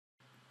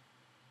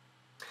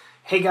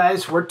Hey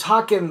guys, we're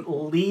talking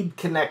Lead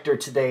Connector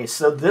today.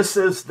 So this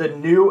is the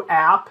new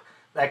app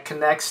that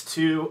connects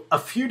to a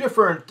few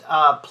different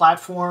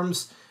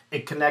platforms.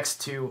 It connects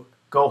to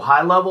Go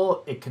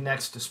HighLevel, it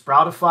connects to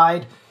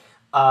Sproutified,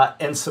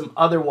 and some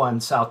other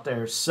ones out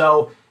there.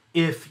 So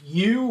if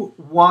you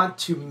want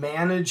to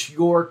manage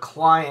your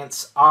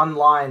clients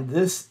online,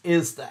 this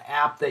is the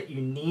app that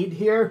you need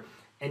here.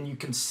 And you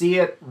can see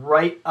it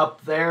right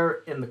up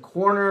there in the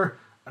corner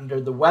under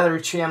the Weather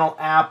Channel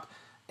app.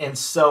 And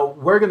so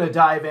we're going to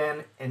dive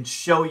in and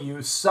show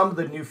you some of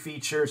the new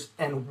features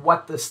and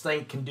what this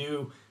thing can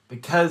do,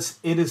 because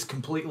it is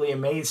completely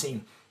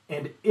amazing.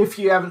 And if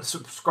you haven't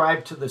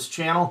subscribed to this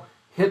channel,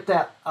 hit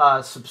that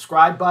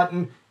subscribe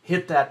button,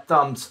 hit that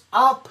thumbs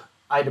up.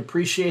 I'd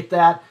appreciate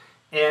that.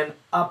 And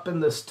up in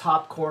this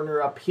top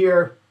corner up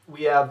here,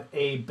 we have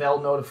a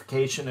bell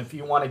notification if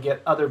you want to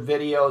get other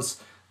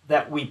videos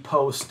that we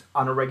post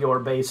on a regular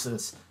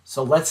basis.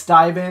 So let's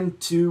dive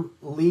into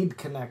Lead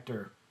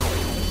Connector.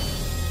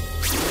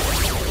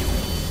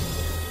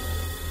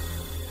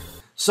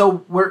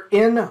 So we're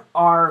in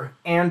our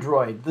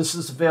Android. This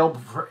is available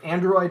for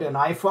Android and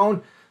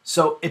iPhone,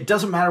 so it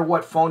doesn't matter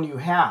what phone you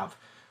have.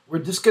 We're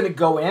just going to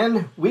go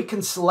in. We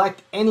can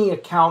select any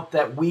account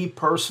that we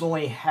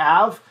personally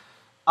have.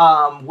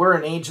 We're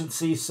an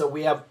agency, so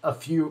we have a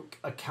few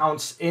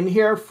accounts in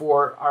here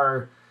for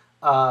our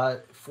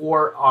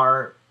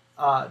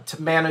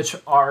to manage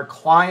our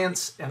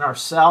clients and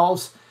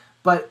ourselves.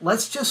 But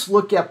let's just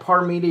look at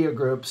Paar Media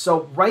Group.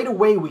 So right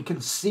away we can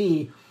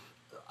see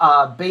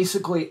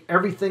basically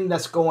everything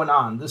that's going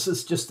on. This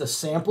is just a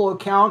sample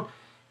account.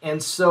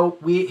 And so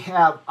we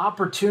have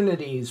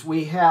opportunities,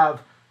 we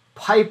have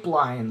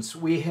pipelines,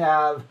 we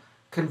have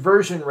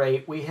conversion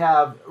rate, we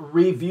have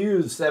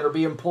reviews that are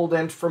being pulled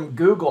in from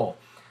Google.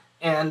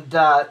 And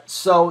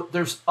so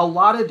there's a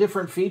lot of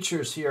different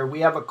features here.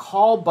 We have a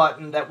call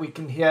button that we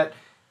can hit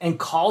and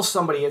call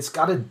somebody. It's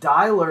got a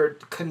dialer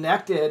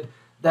connected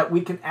that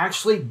we can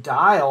actually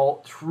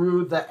dial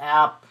through the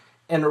app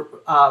and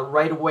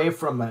right away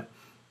from it.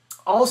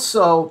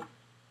 Also,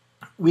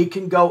 we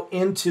can go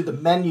into the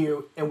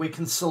menu and we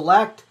can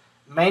select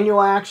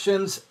manual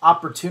actions,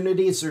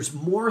 opportunities. There's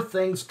more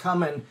things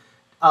coming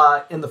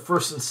in the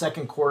first and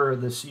second quarter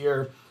of this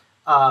year,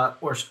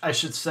 or I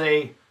should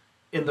say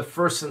in the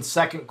first and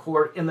second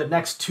quarter, in the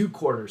next two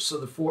quarters, so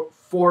the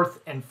fourth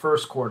and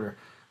first quarter.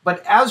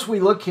 But as we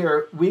look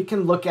here, we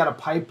can look at a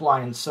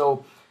pipeline.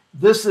 So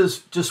this is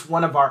just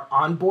one of our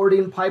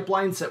onboarding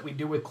pipelines that we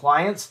do with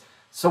clients.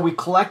 So we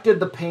collected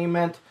the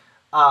payment.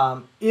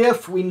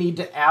 If we need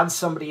to add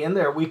somebody in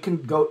there, we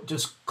can go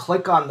just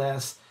click on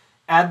this,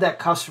 add that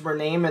customer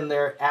name in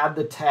there, add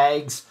the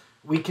tags.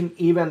 We can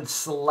even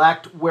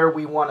select where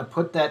we want to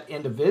put that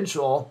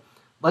individual.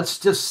 Let's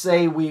just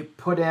say we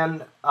put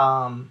in,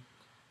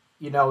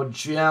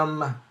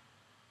 Jim.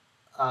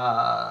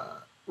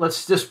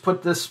 Let's just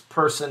put this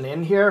person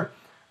in here.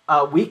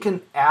 We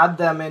can add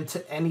them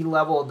into any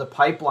level of the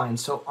pipeline.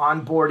 So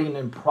onboarding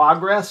in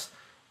progress,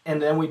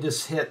 and then we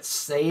just hit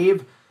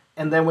save.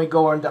 And then we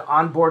go into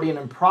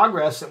onboarding in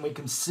progress, and we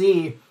can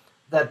see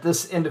that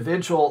this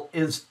individual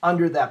is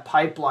under that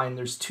pipeline.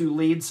 There's 2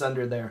 leads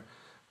under there.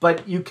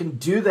 But you can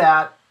do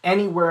that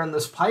anywhere in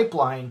this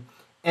pipeline,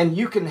 and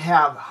you can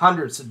have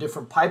hundreds of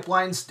different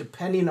pipelines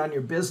depending on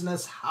your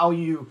business, how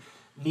you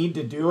need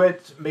to do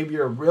it. Maybe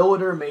you're a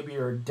realtor, maybe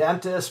you're a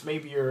dentist,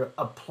 maybe you're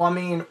a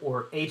plumbing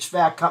or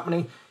HVAC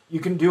company.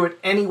 You can do it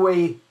any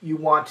way you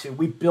want to.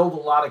 We build a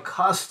lot of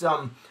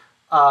custom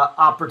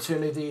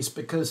opportunities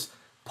because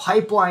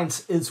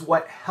pipelines is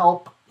what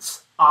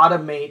helps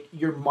automate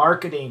your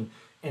marketing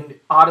and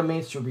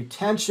automates your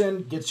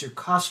retention, gets your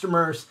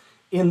customers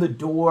in the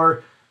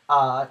door,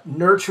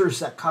 nurtures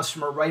that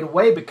customer right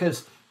away,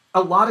 because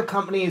a lot of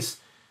companies,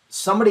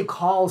 somebody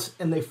calls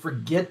and they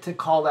forget to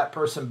call that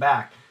person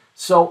back.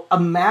 So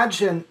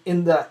imagine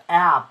in the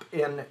app,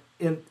 in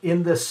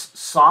this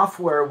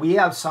software, we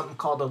have something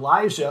called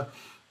Elijah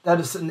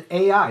that is an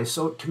AI.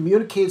 So it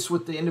communicates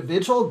with the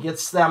individual,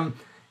 gets them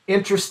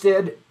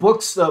interested,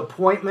 books the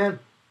appointment.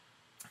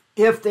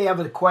 If they have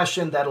a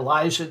question that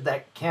Elijah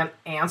that can't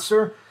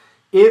answer,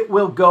 it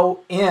will go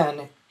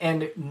in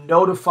and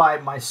notify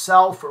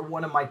myself or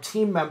one of my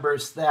team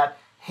members that,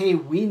 hey,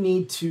 we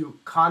need to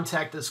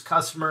contact this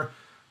customer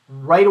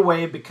right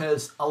away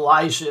because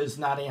Elijah is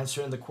not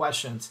answering the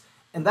questions.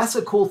 And that's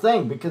a cool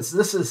thing, because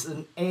this is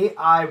an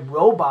AI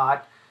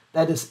robot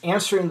that is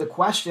answering the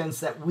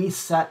questions that we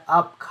set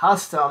up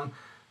custom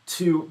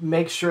to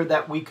make sure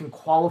that we can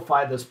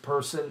qualify this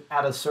person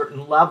at a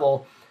certain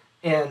level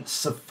and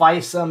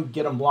suffice them,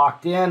 get them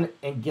locked in,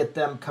 and get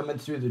them coming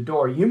through the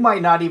door. You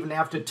might not even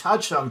have to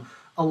touch them.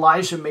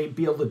 Elijah may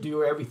be able to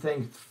do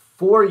everything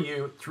for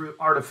you through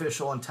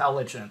artificial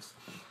intelligence.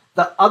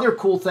 The other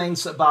cool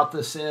things about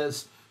this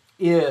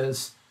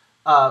is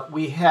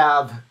we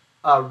have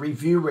a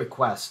review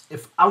request.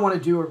 If I want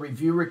to do a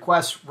review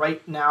request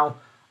right now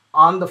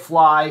on the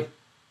fly,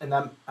 and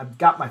I've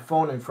got my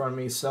phone in front of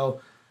me,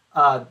 so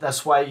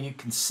that's why you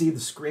can see the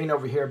screen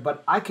over here,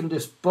 but I can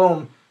just,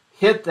 boom,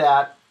 hit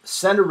that,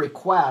 send a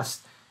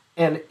request,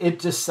 and it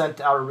just sent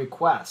out a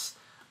request.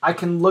 I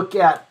can look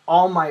at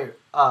all my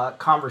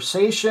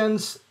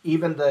conversations,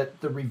 even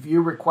the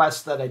review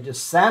request that I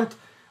just sent.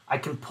 I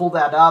can pull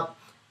that up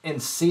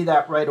and see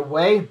that right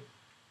away.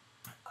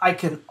 I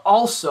can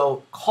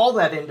also call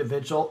that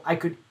individual. I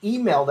could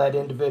email that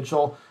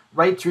individual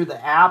right through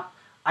the app.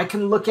 I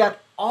can look at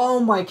all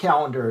my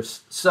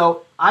calendars.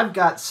 So I've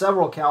got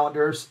several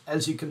calendars,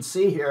 as you can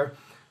see here,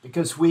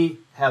 because we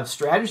have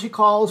strategy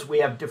calls, we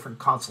have different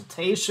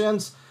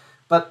consultations,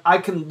 but I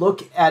can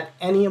look at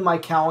any of my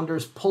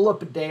calendars, pull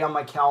up a day on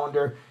my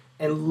calendar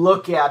and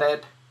look at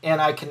it,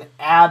 and I can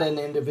add an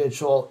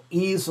individual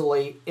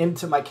easily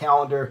into my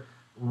calendar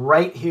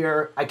right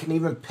here. I can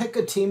even pick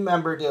a team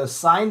member to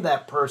assign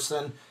that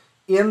person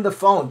in the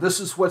phone. This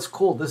is what's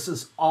cool. This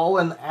is all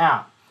in the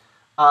app.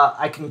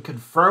 I can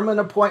confirm an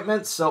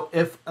appointment. So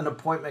if an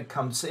appointment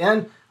comes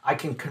in, I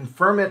can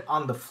confirm it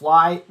on the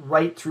fly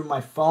right through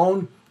my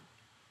phone.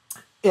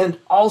 And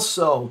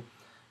also,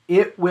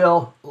 it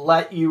will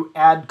let you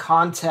add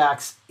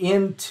contacts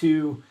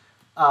into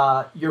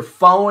your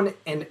phone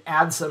and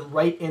adds them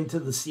right into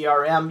the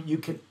CRM. You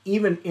can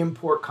even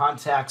import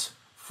contacts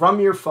from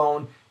your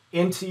phone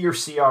into your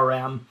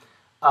CRM,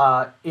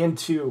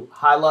 into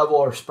HighLevel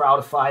or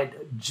Sproutified,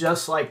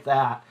 just like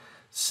that.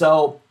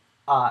 So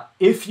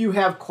if you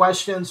have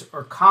questions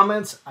or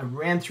comments, I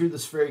ran through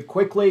this very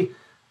quickly.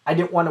 I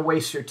didn't want to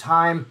waste your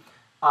time.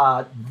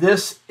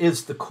 This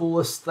is the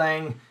coolest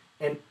thing,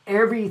 and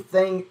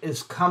everything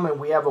is coming.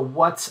 We have a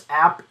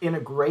WhatsApp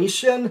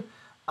integration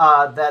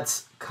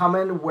that's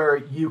coming where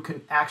you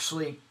can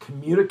actually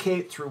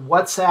communicate through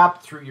WhatsApp,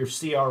 through your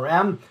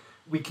CRM.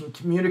 We can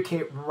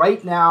communicate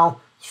right now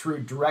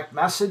through direct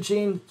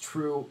messaging,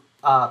 through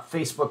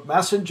Facebook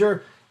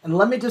Messenger. And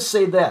let me just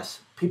say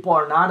this. People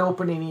are not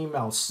opening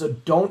emails, so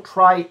don't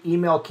try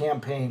email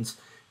campaigns.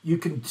 You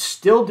can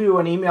still do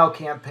an email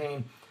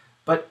campaign,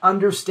 but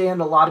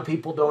understand a lot of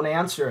people don't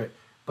answer it.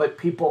 But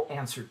people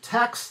answer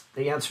text,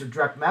 they answer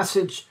direct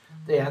message,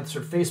 they answer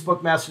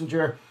Facebook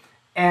Messenger,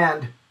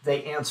 and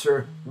they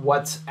answer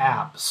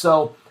WhatsApp.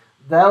 So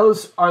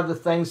those are the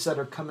things that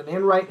are coming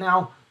in right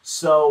now.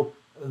 So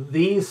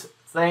these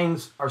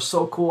things are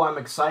so cool. I'm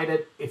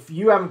excited. If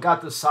you haven't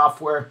got the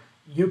software,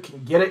 you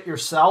can get it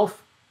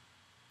yourself.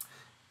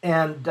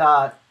 And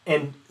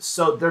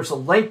so there's a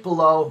link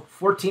below,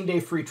 14-day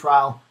free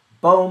trial.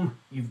 Boom,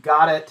 you've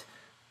got it.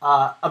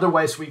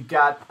 Otherwise, we've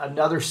got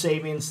another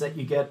savings that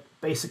you get,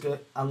 basically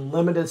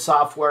unlimited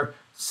software,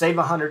 save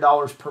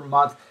 $100 per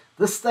month.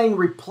 This thing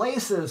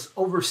replaces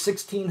over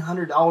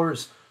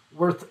 $1,600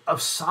 worth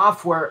of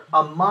software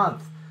a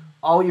month.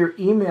 All your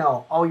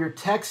email, all your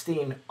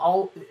texting,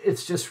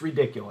 it's just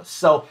ridiculous.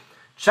 So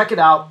check it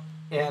out,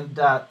 and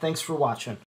thanks for watching.